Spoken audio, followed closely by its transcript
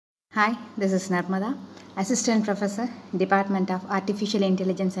Hi, this is Narmatha, Assistant Professor, Department of Artificial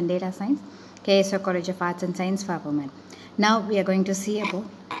Intelligence and Data Science, KSO College of Arts and Science for Women. Now we are going to see about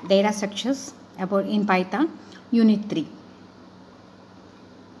data structures in Python, Unit 3.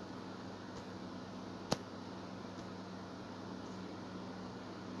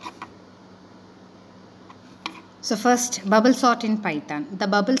 So first, bubble sort in Python. The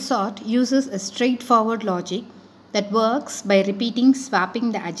bubble sort uses a straightforward logic that works by repeating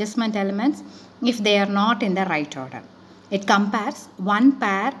swapping the adjustment elements if they are not in the right order. It compares one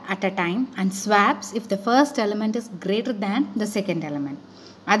pair at a time and swaps if the first element is greater than the second element.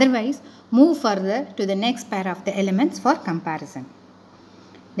 Otherwise, move further to the next pair of the elements for comparison.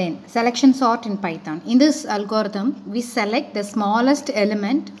 Then, selection sort in Python. In this algorithm, we select the smallest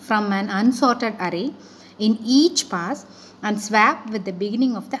element from an unsorted array in each pass and swap with the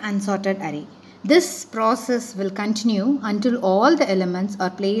beginning of the unsorted array. This process will continue until all the elements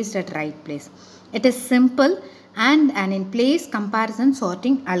are placed at right place. It is simple and an in-place comparison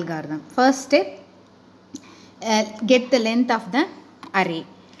sorting algorithm. First step, get the length of the array.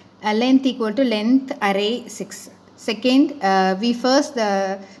 Length equal to length array 6. Second, we first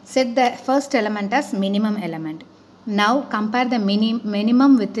set the first element as minimum element. Now compare the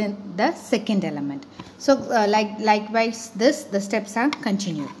minimum within the second element. So likewise the steps are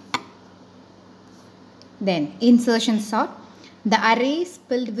continued. Then insertion sort. The array is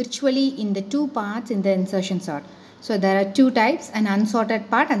split virtually in the two parts in the insertion sort. So there are two types, an unsorted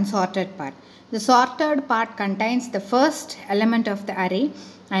part and sorted part. The sorted part contains the first element of the array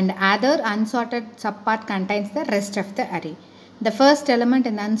and other unsorted subpart contains the rest of the array. The first element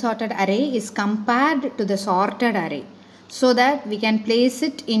in the unsorted array is compared to the sorted array so that we can place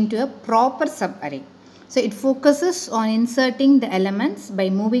it into a proper subarray. So it focuses on inserting the elements by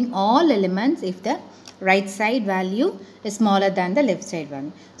moving all elements if the right side value is smaller than the left side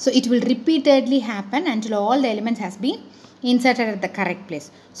value. So it will repeatedly happen until all the elements has been inserted at the correct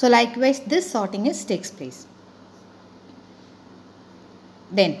place. So likewise this sorting takes place.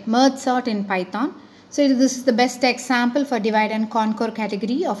 Then merge sort in Python. So this is the best example for divide and conquer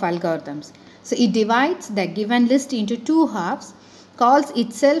category of algorithms. So it divides the given list into two halves, calls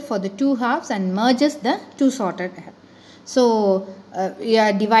itself for the two halves and merges the two sorted halves. So we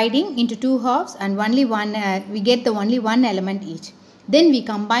are dividing into two halves and only one we get the only one element each. Then we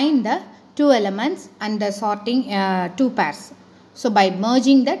combine the two elements and the sorting two pairs. So by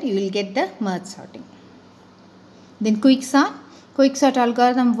merging that you will get the merge sorting. Then quick sort. Quick sort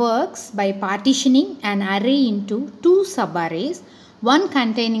algorithm works by partitioning an array into two subarrays, one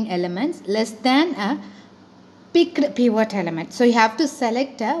containing elements less than a picked pivot element. So you have to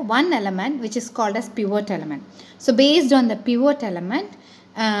select one element which is called as pivot element. So based on the pivot element,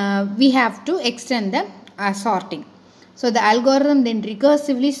 we have to extend the sorting. So the algorithm then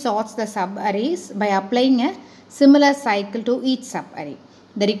recursively sorts the subarrays by applying a similar cycle to each subarray.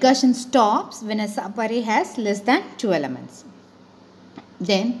 The recursion stops when a subarray has less than two elements.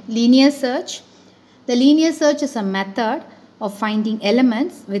 Then linear search. The linear search is a method of finding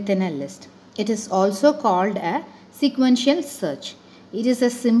elements within a list. It is also called a sequential search. It is the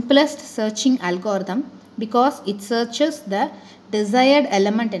simplest searching algorithm because it searches the desired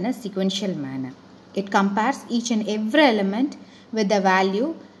element in a sequential manner. It compares each and every element with the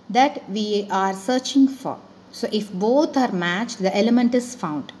value that we are searching for. So if both are matched, the element is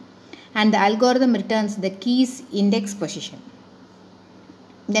found and the algorithm returns the key's index position.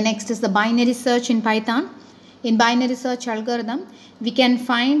 The next is the binary search in Python. In binary search algorithm, we can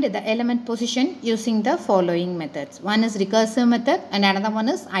find the element position using the following methods. One is recursive method and another one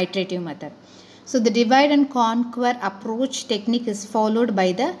is iterative method. So the divide and conquer approach technique is followed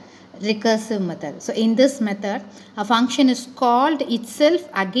by the recursive method. So in this method, a function is called itself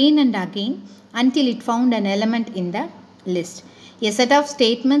again and again until it found an element in the list. A set of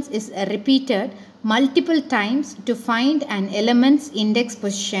statements is repeated multiple times to find an element's index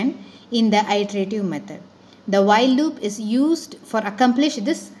position in the iterative method. The while loop is used for accomplish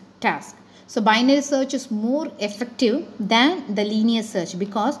this task. So binary search is more effective than the linear search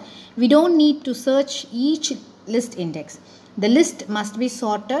because we don't need to search each list index. The list must be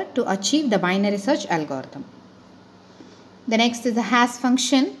sorted to achieve the binary search algorithm. The next is the hash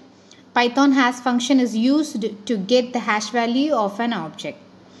function. Python hash function is used to get the hash value of an object.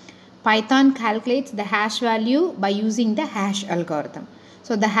 Python calculates the hash value by using the hash algorithm.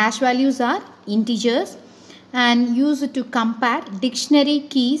 So the hash values are integers and used to compare dictionary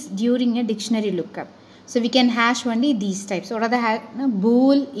keys during a dictionary lookup. So we can hash only these types. What are the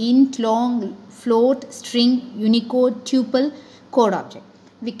bool, int, long, float, string, unicode, tuple, code object.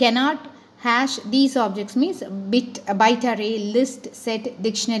 We cannot Hash, these objects means bit, byte array, list, set,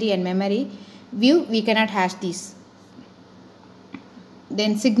 dictionary and memory. View, we cannot hash these.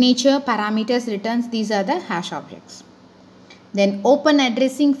 Then signature, parameters, returns, these are the hash objects. Then open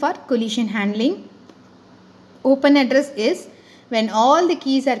addressing for collision handling. Open address is when all the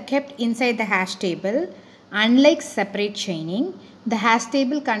keys are kept inside the hash table. Unlike separate chaining, the hash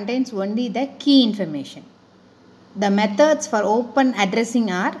table contains only the key information. The methods for open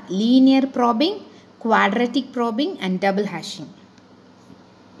addressing are linear probing, quadratic probing and double hashing.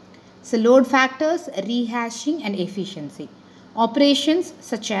 So load factors, rehashing and efficiency. Operations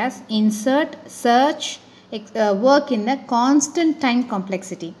such as insert, search, work in the constant time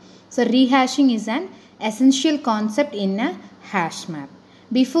complexity. So rehashing is an essential concept in a hash map.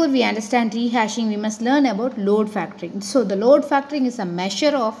 Before we understand rehashing, we must learn about load factoring. So the load factoring is a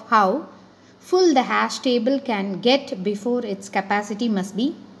measure of how full the hash table can get before its capacity must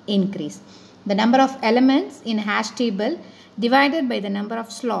be increased. The number of elements in a hash table divided by the number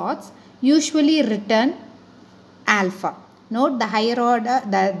of slots usually return alpha. Note, the higher order,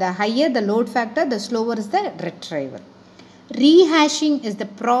 the higher the load factor, the slower is the retrieval. Rehashing is the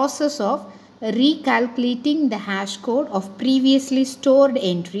process of recalculating the hash code of previously stored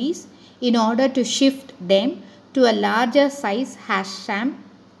entries in order to shift them to a larger size hash sum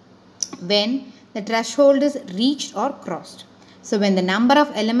when the threshold is reached or crossed. So when the number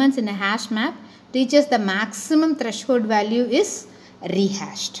of elements in a hash map reaches the maximum threshold value is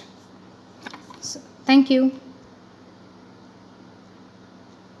rehashed. So, thank you.